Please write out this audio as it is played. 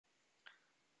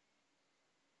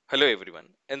Hello everyone.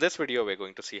 In this video, we're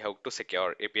going to see how to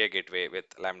secure API gateway with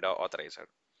Lambda Authorizer.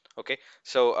 Okay,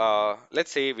 so let's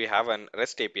say we have an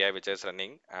REST API which is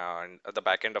running, and at the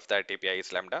backend of that API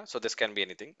is Lambda. So this can be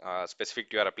anything specific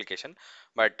to your application,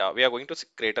 but we are going to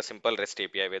create a simple REST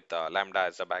API with Lambda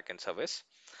as a backend service.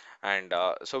 And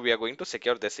so we are going to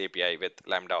secure this API with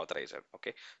Lambda Authorizer.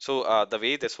 Okay, so the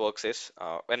way this works is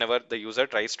whenever the user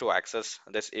tries to access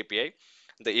this API,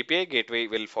 the API gateway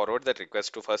will forward that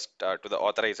request to first to the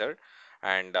authorizer,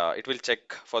 and it will check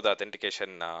for the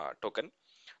authentication token.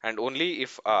 And only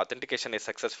if authentication is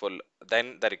successful,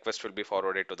 then the request will be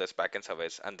forwarded to this backend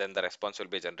service, and then the response will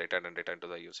be generated and returned to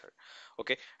the user.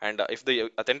 Okay, and if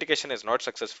the authentication is not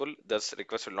successful, this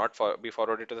request will not be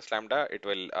forwarded to the Lambda. It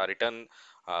will return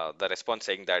the response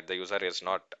saying that the user is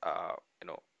not, you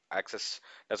know, access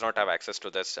does not have access to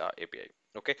this API.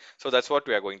 Okay, so that's what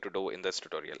we are going to do in this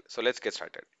tutorial. So let's get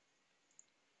started.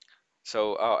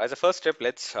 So as a first step,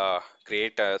 let's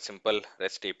create a simple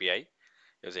REST API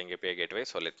using API gateway.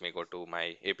 So let me go to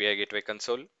my API gateway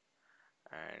console,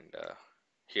 and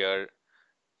here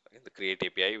in the create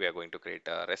API, we are going to create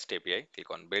a REST API.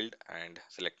 Click on build and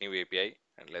select new API,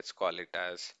 and let's call it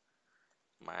as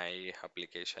my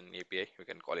application API. You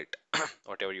can call it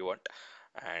whatever you want,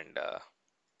 and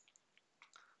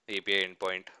the API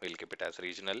endpoint, we'll keep it as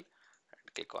regional,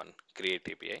 and click on create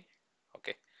API.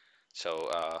 Okay,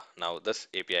 so now this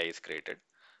API is created.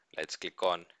 Let's click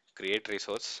on create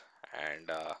resource, and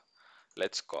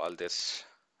let's call this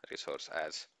resource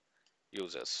as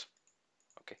users.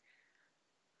 Okay,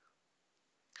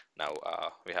 now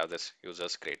we have this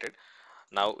users created.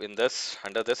 Now in this,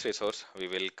 under this resource, we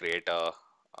will create a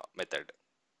method.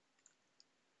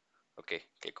 Okay,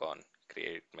 click on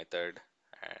create method,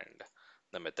 and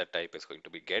the method type is going to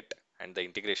be get, and the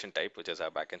integration type, which is our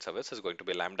backend service, is going to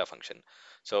be Lambda function.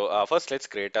 So first let's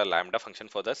create a Lambda function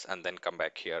for this and then come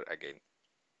back here again.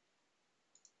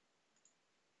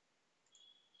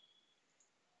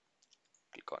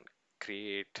 Click on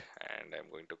create, and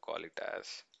I'm going to call it as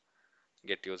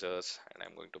get users, and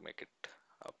I'm going to make it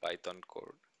a Python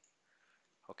code.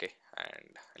 Okay,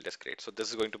 and I'll just create. So this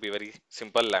is going to be very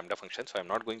simple Lambda function. So I'm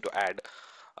not going to add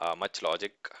much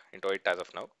logic into it as of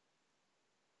now.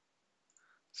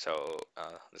 So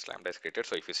this Lambda is created.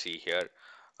 So if you see here,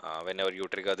 whenever you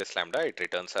trigger this Lambda, it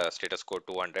returns a status code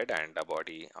 200 and a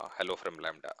body hello from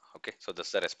Lambda. Okay, so this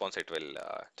is the response it will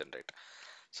generate.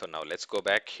 So now let's go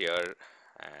back here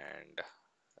and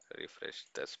refresh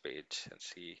this page and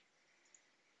see.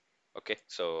 Okay,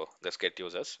 so this get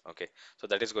users. Okay, so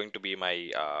that is going to be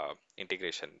my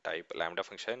integration type Lambda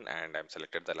function, and I'm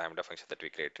selected the Lambda function that we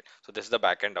created. So this is the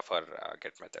backend of our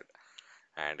get method,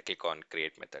 and click on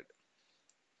create method.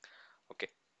 Okay,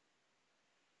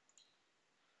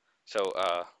 so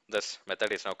this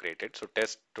method is now created. So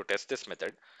to test this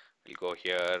method, we'll go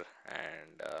here,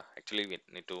 and actually we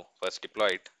need to first deploy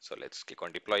it. So let's click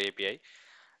on deploy API,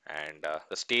 and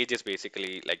the stage is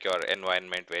basically like your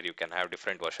environment where you can have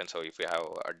different versions. So if you have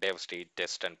a dev stage,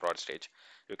 test, and prod stage,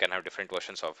 you can have different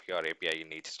versions of your API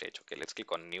in each stage. Okay, let's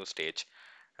click on new stage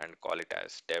and call it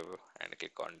as dev, and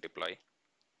click on deploy.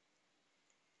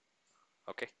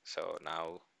 Okay, so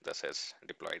now this is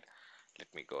deployed. Let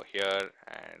me go here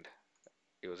and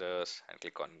users and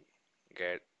click on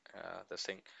get this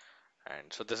thing,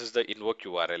 and so this is the invoke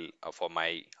URL for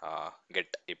my get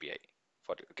API,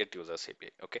 for get users API.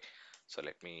 Okay, so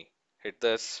let me hit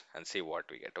this and see what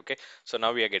we get. Okay, so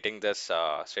now we are getting this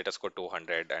status code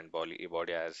 200 and body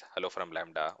as hello from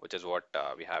Lambda, which is what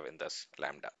we have in this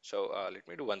Lambda. So let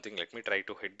me do one thing. Let me try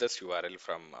to hit this URL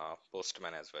from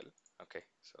Postman as well. Okay,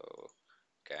 so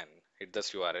can hit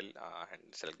this URL and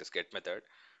select this get method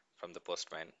from the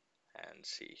Postman and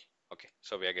see. Okay,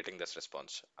 so we are getting this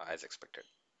response as expected.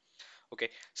 Okay,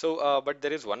 so but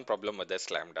there is one problem with this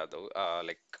Lambda though.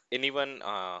 Like anyone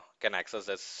can access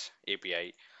this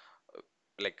API.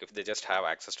 Like if they just have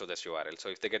access to this URL. So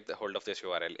if they get the hold of this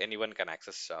URL, anyone can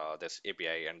access this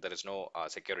API, and there is no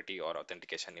security or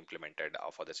authentication implemented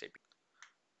for this API.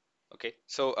 Okay,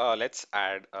 so let's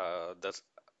add this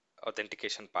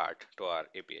authentication part to our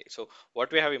API. So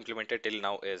what we have implemented till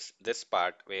now is this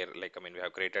part where, like, I mean, we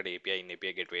have created API in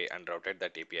API gateway and routed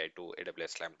that API to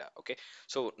AWS Lambda. Okay,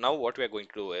 so now what we are going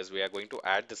to do is we are going to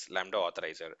add this Lambda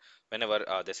authorizer. Whenever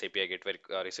this API gateway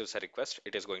receives a request,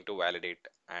 it is going to validate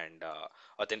and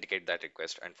authenticate that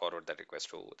request and forward that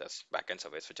request to this backend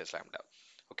service, which is Lambda.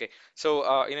 Okay,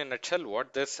 so in a nutshell,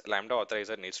 what this Lambda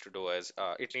authorizer needs to do is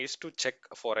it needs to check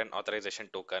for an authorization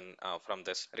token from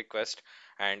this request,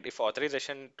 and if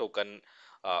authorization token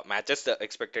matches the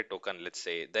expected token, let's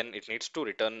say, then it needs to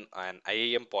return an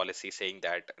IAM policy saying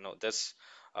that, you know, this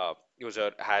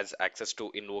user has access to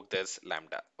invoke this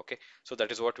Lambda. Okay, so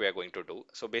that is what we are going to do.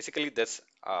 So basically, this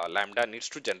Lambda needs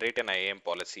to generate an IAM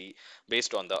policy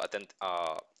based on the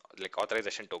like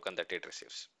authorization token that it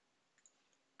receives.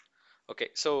 Okay,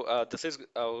 so this is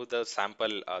how the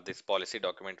sample this policy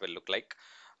document will look like.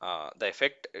 The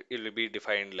effect it will be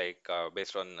defined like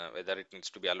based on whether it needs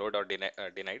to be allowed or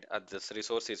denied. This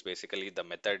resource is basically the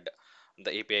method,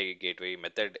 the API gateway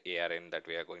method ARN that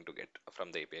we are going to get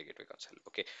from the API gateway console.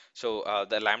 Okay, so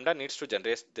the Lambda needs to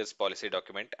generate this policy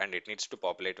document and it needs to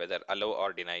populate whether allow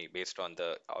or deny based on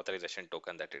the authorization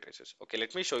token that it receives. Okay,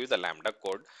 let me show you the Lambda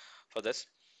code for this.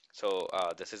 So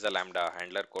this is the Lambda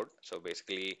handler code. So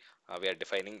basically we are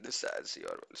defining this as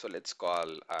your, so let's call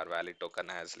our valid token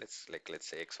as let's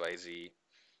say XYZ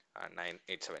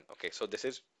 987. Okay, so this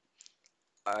is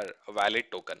our valid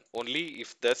token. Only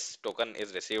if this token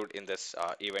is received in this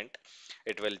event,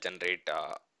 it will generate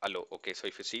allow. Okay, so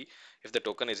if you see, if the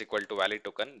token is equal to valid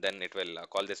token, then it will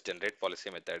call this generate policy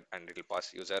method and it will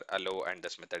pass user allow and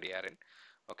this method ARN.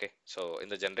 Okay, so in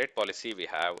the generate policy we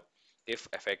have if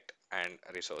effect and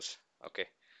resource. Okay,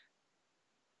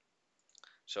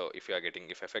 so if you are getting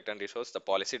if effect and resource, the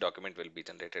policy document will be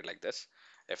generated like this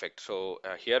effect. So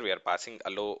here we are passing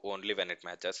allow only when it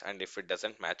matches, and if it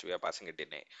doesn't match, we are passing a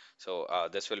deny. So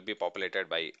this will be populated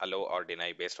by allow or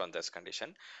deny based on this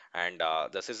condition, and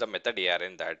this is the method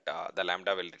ARN that the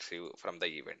Lambda will retrieve from the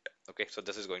event. Okay, so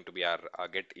this is going to be our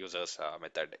get users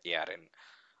method ARN.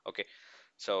 Okay,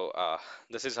 so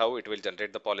this is how it will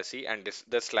generate the policy, and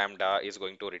this Lambda is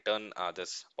going to return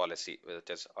this policy, which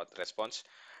is response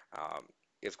um,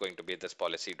 is going to be this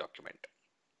policy document.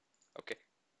 Okay,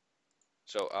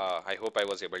 so I hope I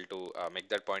was able to make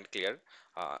that point clear.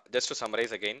 Just to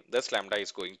summarize again, this Lambda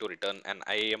is going to return an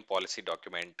IAM policy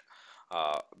document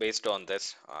based on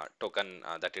this token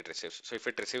that it receives. So if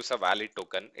it receives a valid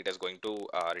token, it is going to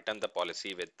return the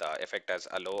policy with effect as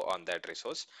allow on that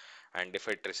resource. And if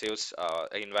it receives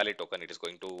an invalid token, it is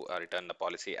going to return the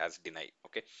policy as deny.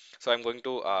 Okay, so I'm going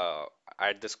to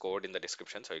add this code in the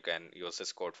description so you can use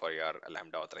this code for your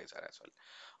Lambda authorizer as well.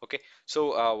 Okay,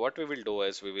 so what we will do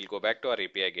is we will go back to our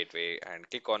API gateway and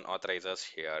click on authorizers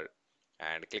here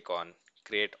and click on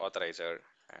create authorizer,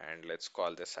 and let's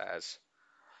call this as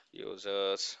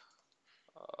users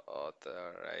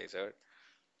authorizer,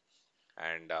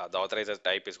 and the authorizer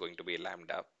type is going to be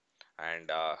Lambda,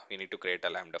 and we need to create a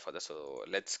Lambda for this. So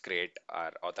let's create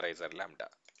our authorizer Lambda.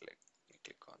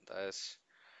 Click on this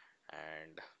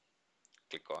and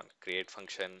click on create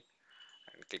function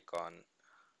and click on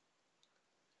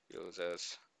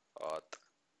users auth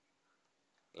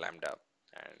Lambda,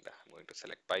 and I'm going to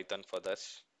select Python for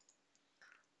this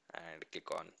and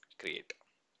click on create.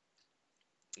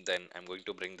 Then I'm going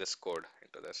to bring this code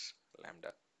into this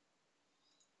Lambda.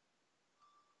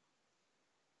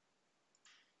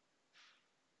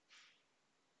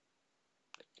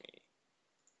 Let me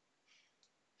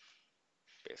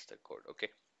paste the code. Okay,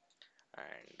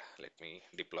 and let me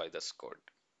deploy this code.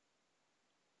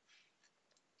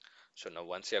 So now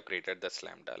once you have created this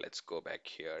Lambda, let's go back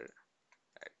here.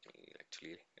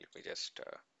 Let me just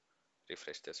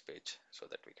refresh this page so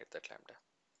that we get that Lambda.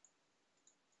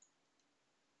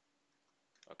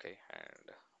 Okay,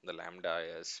 and the Lambda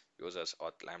is users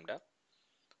auth Lambda,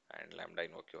 and Lambda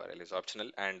invoke URL is optional,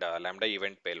 and Lambda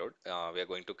event payload, we are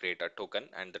going to create a token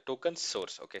and the token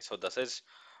source. Okay, so this is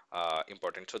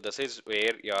important. So this is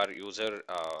where your user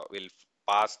will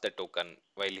pass the token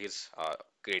while he's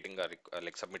creating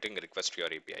like submitting a request to your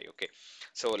API. Okay,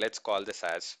 so let's call this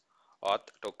as auth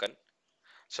token.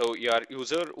 So your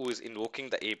user who is invoking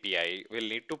the API will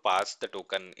need to pass the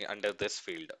token under this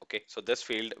field. Okay, so this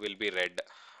field will be read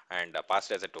and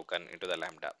passed as a token into the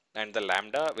Lambda, and the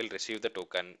Lambda will receive the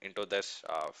token into this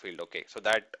field. Okay, so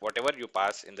that whatever you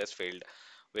pass in this field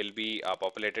will be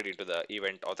populated into the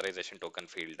event authorization token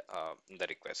field in the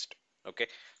request. Okay,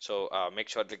 so make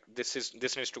sure that this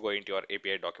needs to go into your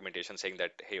API documentation saying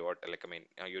that, hey, what, like, I mean,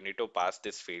 you need to pass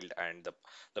this field and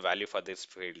the value for this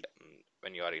field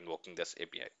when you are invoking this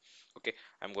API. Okay,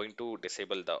 I'm going to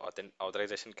disable the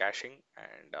authorization caching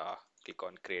and click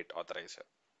on create authorizer.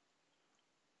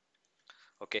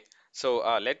 Okay, so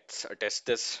let's test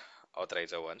this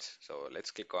authorizer once. So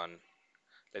let's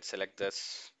select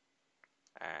this,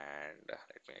 and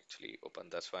let me actually open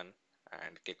this one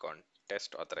and click on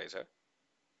test authorizer.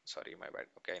 Sorry, my bad.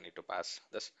 Okay, I need to pass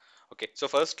this. Okay, so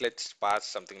first let's pass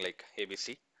something like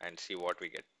ABC and see what we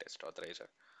get test authorizer.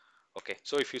 Okay,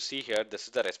 so if you see here, this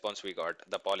is the response we got,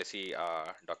 the policy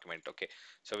document. Okay,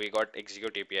 so we got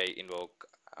execute API invoke,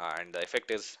 and the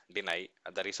effect is deny.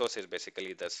 The resource is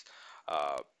basically this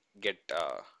get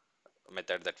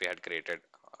method that we had created.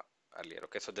 earlier.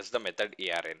 Okay, so this is the method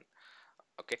ARN.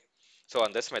 Okay, so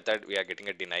on this method we are getting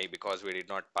a deny because we did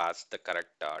not pass the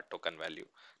correct token value.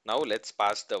 Now let's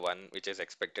pass the one which is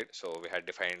expected. So we had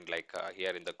defined like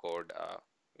here in the code,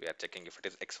 we are checking if it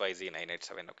is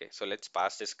XYZ987. Okay, so let's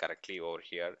pass this correctly over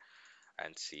here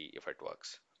and see if it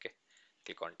works. Okay,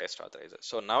 click on test authorizer.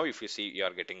 So now if you see, you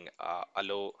are getting a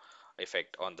low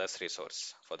effect on this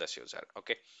resource for this user.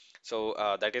 Okay, so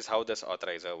that is how this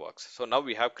authorizer works. So now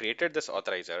we have created this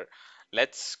authorizer.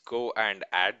 Let's go and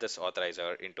add this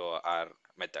authorizer into our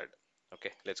method.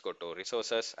 Okay, let's go to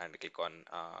resources and click on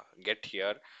get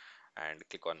here and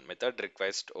click on method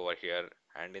request over here,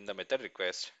 and in the method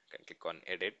request you can click on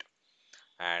edit,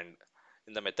 and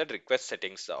in the method request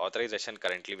settings, the authorization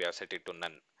currently we have set it to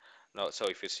none. Now, so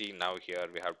if you see now here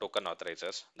we have token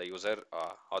authorizers, the user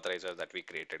authorizer that we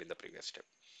created in the previous step.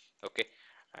 Okay,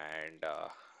 and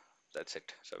that's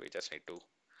it. So we just need to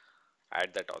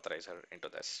add that authorizer into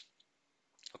this.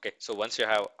 Okay, so once you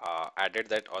have added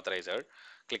that authorizer,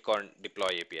 click on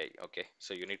deploy API. Okay,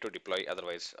 so you need to deploy,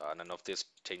 otherwise none of these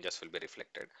changes will be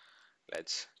reflected.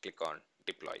 Let's click on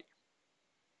deploy.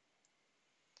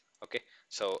 Okay,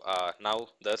 so now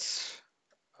this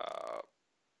uh,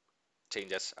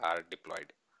 changes are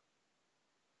deployed.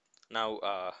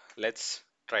 Now let's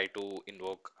try to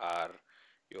invoke our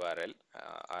URL,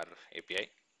 our API.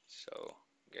 So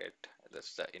get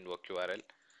this the invoke URL.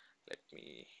 Let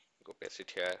me go paste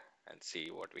it here and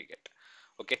see what we get.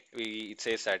 Okay, it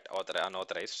says that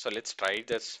unauthorized. So let's try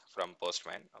this from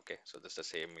Postman. Okay, so this is the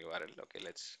same URL. Okay,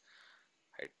 let's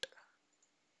hit.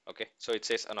 Okay, so it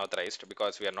says unauthorized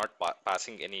because we are not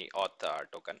passing any auth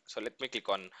token. So let me click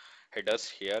on headers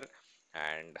here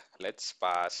and let's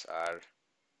pass our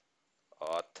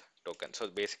auth token. So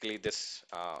basically this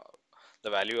the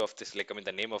value of this, like I mean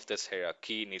the name of this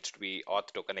key needs to be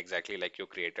auth token, exactly like you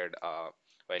created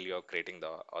while you're creating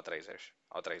the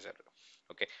authorizer.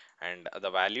 Okay, and the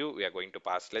value we are going to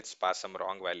pass, let's pass some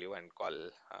wrong value and call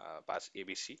pass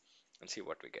ABC and see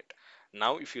what we get.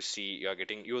 Now if you see, you are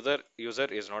getting user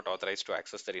is not authorized to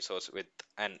access the resource with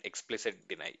an explicit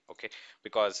deny. Okay,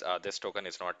 because this token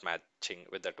is not matching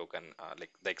with the token, like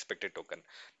the expected token.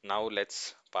 Now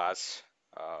let's pass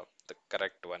the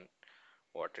correct one,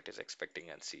 what it is expecting,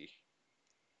 and see.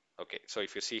 Okay, so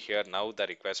if you see here, now the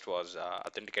request was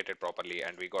authenticated properly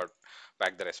and we got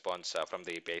back the response from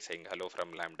the API saying hello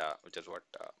from Lambda, which is what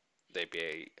the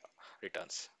API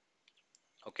returns.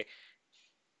 Okay,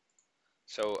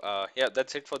 so yeah,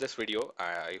 that's it for this video.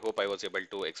 I hope I was able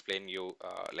to explain you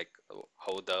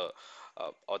how the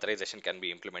authorization can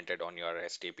be implemented on your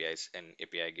REST APIs and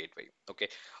API gateway. Okay,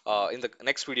 in the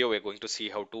next video, we're going to see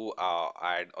how to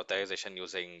add authorization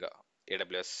using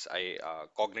AWS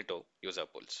Cognito user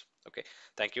pools. Okay,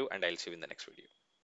 thank you, and I'll see you in the next video.